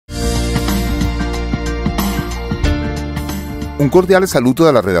Un cordiale saluto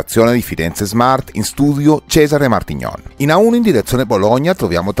dalla redazione di Firenze Smart, in studio Cesare Martignon. In A1 in direzione Bologna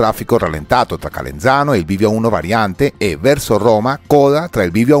troviamo traffico rallentato tra Calenzano e il bivio 1 variante e verso Roma coda tra il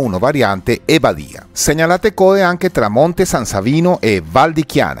bivio 1 variante e Badia. Segnalate code anche tra Monte San Savino e Val di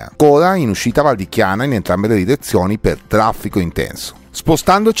Chiana, coda in uscita Val di Chiana in entrambe le direzioni per traffico intenso.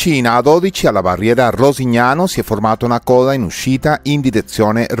 Spostandoci in A12 alla barriera Rosignano si è formata una coda in uscita in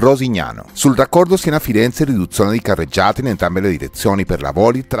direzione Rosignano. Sul raccordo Siena-Firenze riduzione di carreggiate in entrambe le direzioni per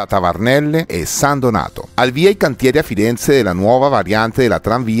lavori tra Tavarnelle e San Donato. Al via i cantieri a Firenze della nuova variante della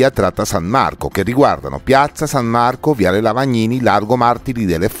tranvia tratta San Marco che riguardano Piazza San Marco, Viale Lavagnini, Largo Martiri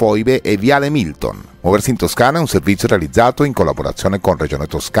delle Foibe e Viale Milton. Muoversi in Toscana è un servizio realizzato in collaborazione con Regione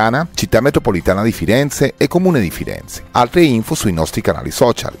Toscana, Città Metropolitana di Firenze e Comune di Firenze. Altre info sui nostri canali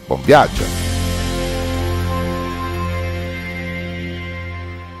social. Buon viaggio!